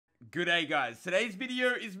G'day guys, today's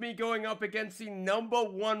video is me going up against the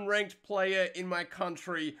 #1 ranked player in my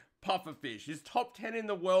country, Pufferfish. He's top 10 in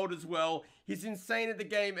the world as well. He's insane at the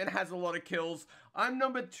game and has a lot of kills. I'm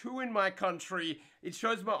 #2 in my country. It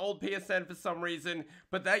shows my old PSN for some reason,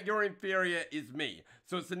 but that you're inferior is me.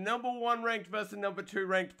 So it's the #1 ranked versus #2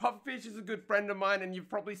 ranked. Pufferfish is a good friend of mine and you've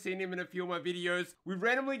probably seen him in a few of my videos. We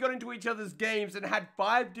randomly got into each other's games and had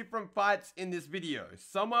 5 different fights in this video.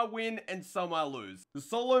 Some I win and some I lose. The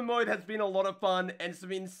solo mode has been a lot of fun and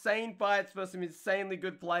some insane fights versus some insanely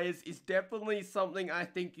good players is definitely something I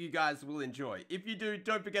think you guys will enjoy. If you do,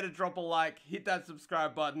 don't forget to drop a like, hit that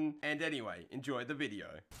subscribe button, and anyway, enjoy the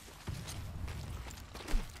video.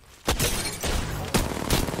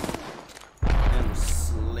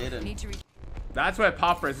 That's where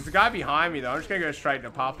Puffer is. There's a guy behind me though. I'm just gonna go straight to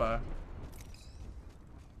Puffer.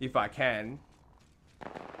 If I can.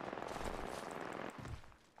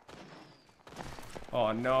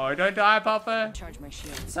 Oh no, don't die, Puffer. Charge my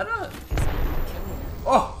shield. Is that a...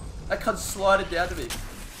 Oh! That cunt slided down to me.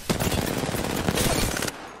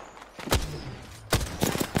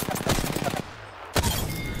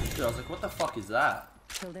 Dude, I was like, what the fuck is that?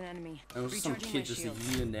 Killed an enemy. There was some Recharging kid my just shields.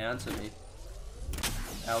 yeeting down to me.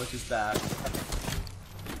 Alex is back.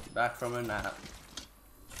 Back from a nap.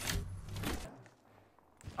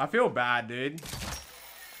 I feel bad, dude.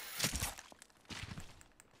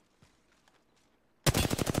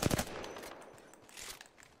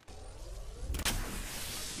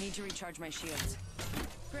 Need to recharge my shields.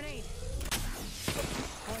 Grenade.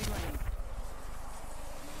 Void running.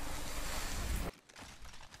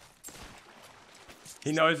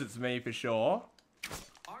 He knows it's me for sure.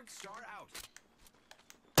 Arc star out.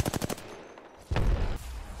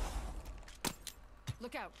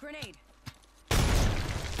 Look out. Grenade.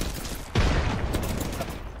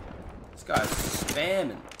 This guy's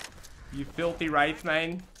spamming. You filthy wraith,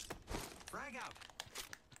 man. Frag out.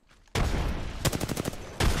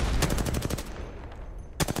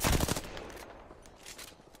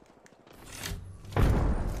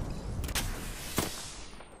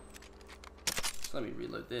 Let me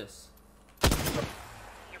reload this.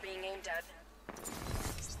 You're being aimed at.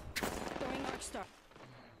 Throwing arc star.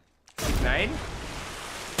 Nade?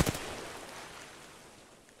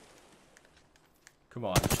 Come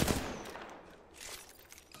on.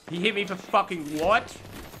 He hit me for fucking what?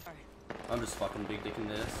 I'm just fucking big dicking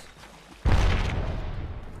this.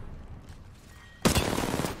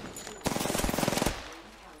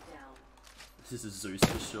 This is Zeus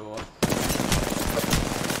for sure.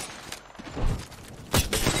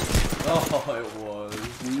 Oh, it was.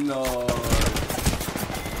 No.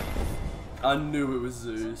 I knew it was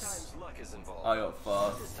Zeus. Sometimes luck is involved. I got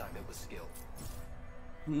fucked. This time it was skill.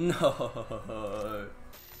 No.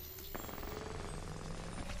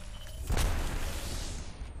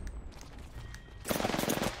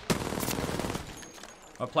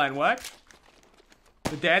 My plan worked.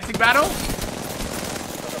 The dancing battle.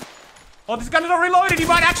 Oh, this gun is not reloaded. He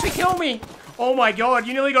might actually kill me. Oh my god,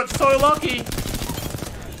 you nearly got so lucky.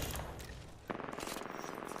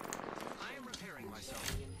 I am repairing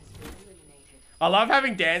myself. I love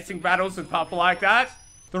having dancing battles with Puffer like that.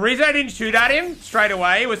 The reason I didn't shoot at him straight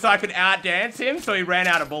away was so I could out-dance him, so he ran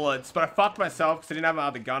out of bullets. But I fucked myself because I didn't have my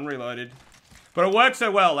other gun reloaded. But it worked so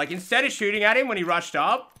well. Like, instead of shooting at him when he rushed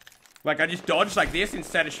up, like, I just dodged like this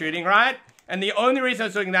instead of shooting, right? And the only reason I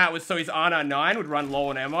was doing that was so his R9 would run low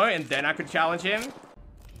on ammo, and then I could challenge him.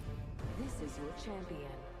 This is your champion.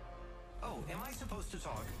 Oh, am I supposed to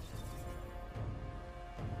talk?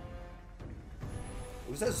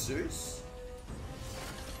 Was that Zeus?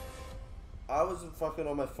 I wasn't fucking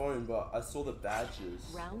on my phone, but I saw the badges.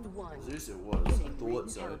 Round 1. Zeus it was. I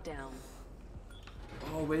thought so. Countdown.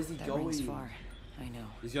 Oh, where's he That going? rings far. I know.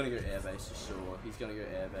 He's gonna go airbase for sure. He's gonna go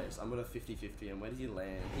airbase. I'm gonna 50-50 him. Where does he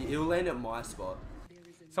land? He'll land at my spot.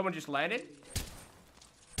 Someone just landed.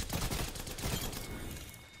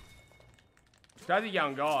 This guy's a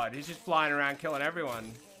young god. He's just flying around killing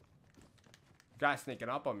everyone. Guy's sneaking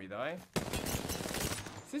up on me though.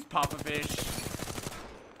 This is Pufferfish.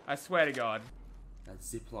 I swear to God. That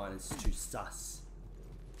zipline is too sus.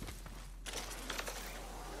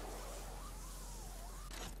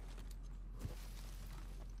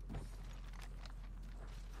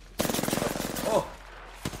 Oh!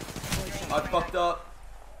 I fucked up.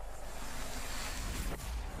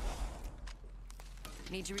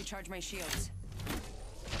 Need to recharge my shields.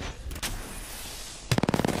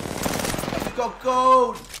 You got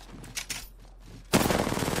gold!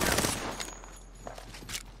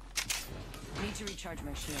 Need to recharge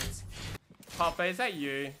my shields. Papa, is that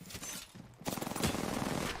you?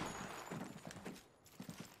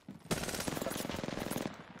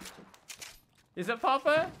 Is it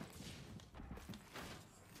Papa?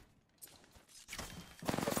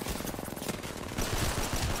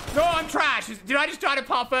 No, I'm trash. Did I just die to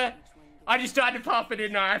Papa? I just died to Papa,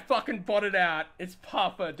 didn't I? I fucking botted out. It's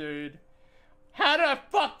Papa, dude. How did I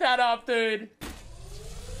fuck that up, dude?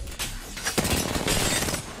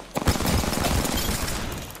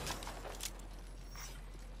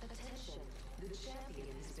 Attention, the champion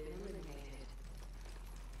has been eliminated.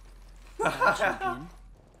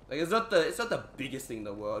 Like it's not the biggest thing in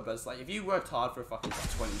the world, but it's like if you worked hard for a fucking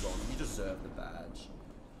 20 bomb, you deserve the badge.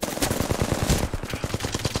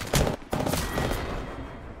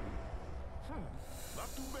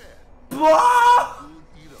 Not too bad. Blah! Good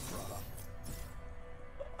eater, brother.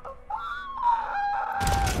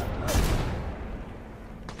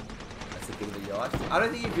 That's a bit of a yacht. I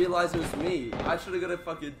don't think he realized it was me. I should have got a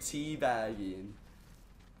fucking teabag in.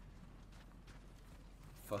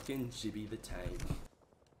 Fucking Jibby the Tank.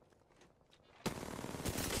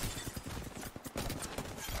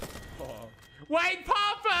 Wait,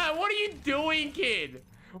 Papa! What are you doing, kid?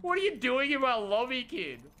 What are you doing in my lobby,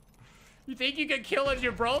 kid? You think you can kill a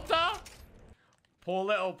Gibraltar? Poor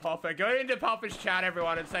little Papa. Go into Papa's chat,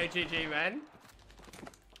 everyone, and say GG, man.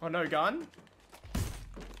 Oh, no gun?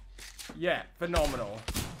 Yeah, phenomenal.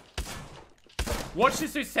 Watch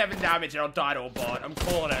this do 7 damage and I'll die to a bot. I'm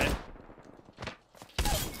calling it.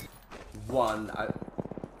 One.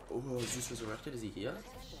 Oh, is this resurrected? Is he here?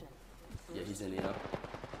 Yeah, he's in here.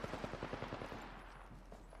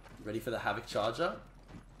 Ready for the Havoc Charger?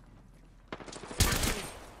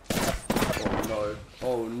 Oh no.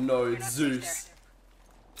 Oh no, Zeus.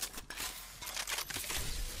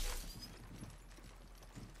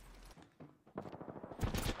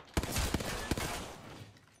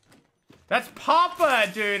 That's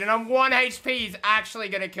Papa, dude, and I'm 1 HP. He's actually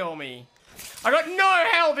gonna kill me. I got no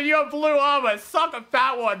health and you have blue armor. Suck a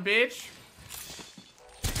fat one, bitch.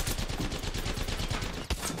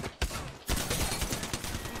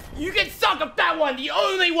 You can suck a fat one. The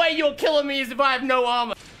only way you're killing me is if I have no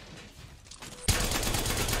armor.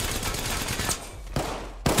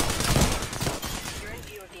 You're in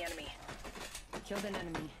view of the enemy. Killed an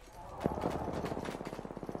enemy.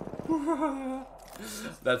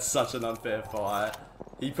 That's such an unfair fight.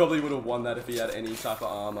 He probably would have won that if he had any type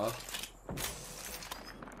of armor.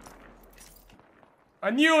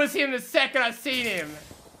 I knew it was him the second I seen him.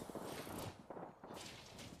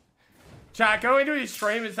 Chat, go into his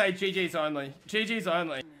stream and say GG's only. GG's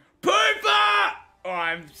only. Pooper!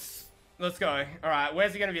 Alright, let's go. Alright,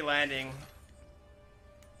 where's he gonna be landing?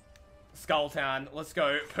 Skulltown. Let's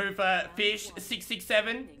go. Pooper, Fish,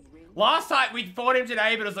 667. Last time we fought him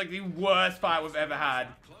today, but it was like the worst fight we've ever had.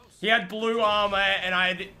 He had blue armor and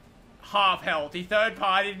I had half health. He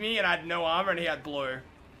third-partied me and I had no armor and he had blue.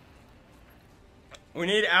 We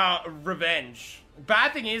need our revenge.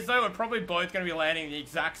 Bad thing is though, we're probably both going to be landing in the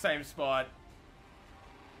exact same spot.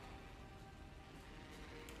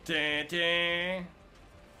 Dun, dun.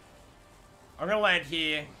 I'm going to land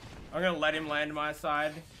here. I'm going to let him land my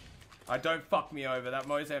side. Don't fuck me over. That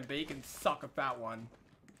Mozambique can suck a fat one.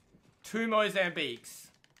 2 Mozambiques.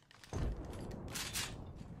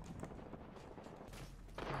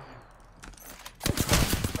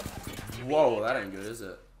 Whoa, that ain't good, is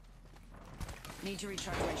it? Need to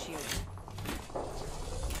recharge my shields.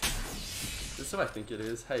 This is what I think it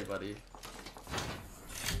is. Hey, buddy.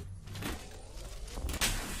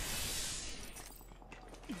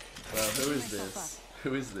 Well, who is this?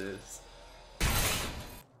 Who is this?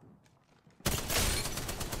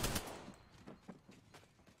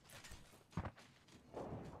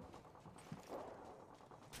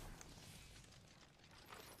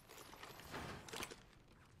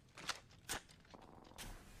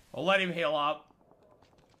 I'll let him heal up.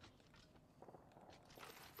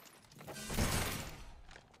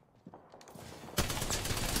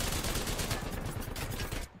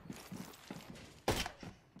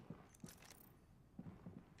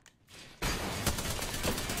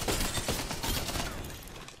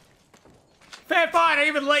 Fair fight, I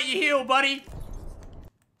even let you heal, buddy.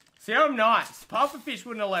 See, I'm nice. Pufferfish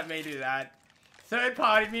wouldn't have let me do that. Third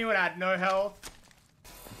partied me when I had no health.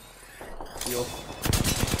 Heal.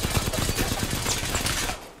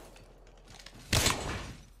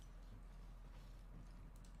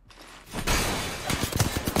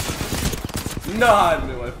 No, I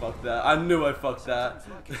knew I fucked that. I knew I fucked that.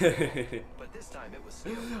 But this time it was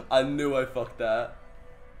skill. I knew I fucked that.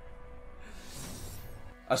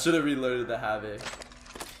 I should have reloaded the Havoc.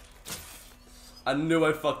 I knew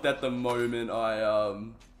I fucked that the moment I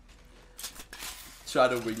tried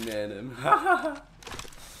to wingman him.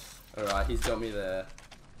 Alright, he's got me there.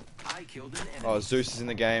 I killed an enemy. Oh, Zeus is in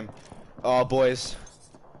the game. Oh, boys.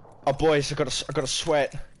 Oh, boys, I got a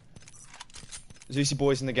sweat. Zeusy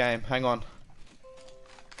boys in the game. Hang on.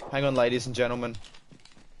 Hang on, ladies and gentlemen.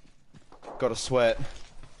 Got a sweat.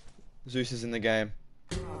 Zeus is in the game.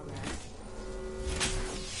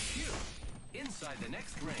 Inside the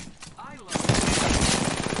next ring. I love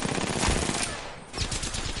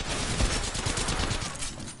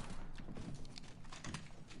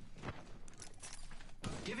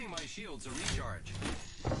giving my shields a recharge.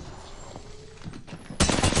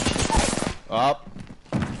 Up.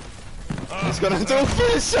 He's gonna do a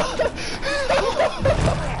first shot.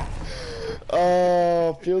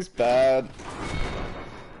 Oh, feels bad.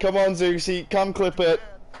 Come on, Zeusy, come clip it.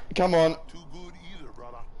 Come on.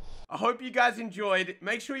 I hope you guys enjoyed.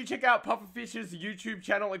 Make sure you check out Pufferfish's YouTube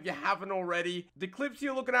channel if you haven't already. The clips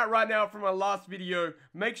you're looking at right now from my last video,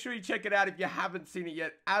 make sure you check it out if you haven't seen it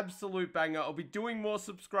yet. Absolute banger. I'll be doing more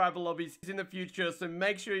subscriber lobbies in the future, so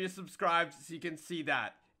make sure you're subscribed so you can see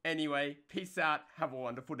that. Anyway, peace out. Have a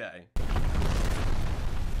wonderful day.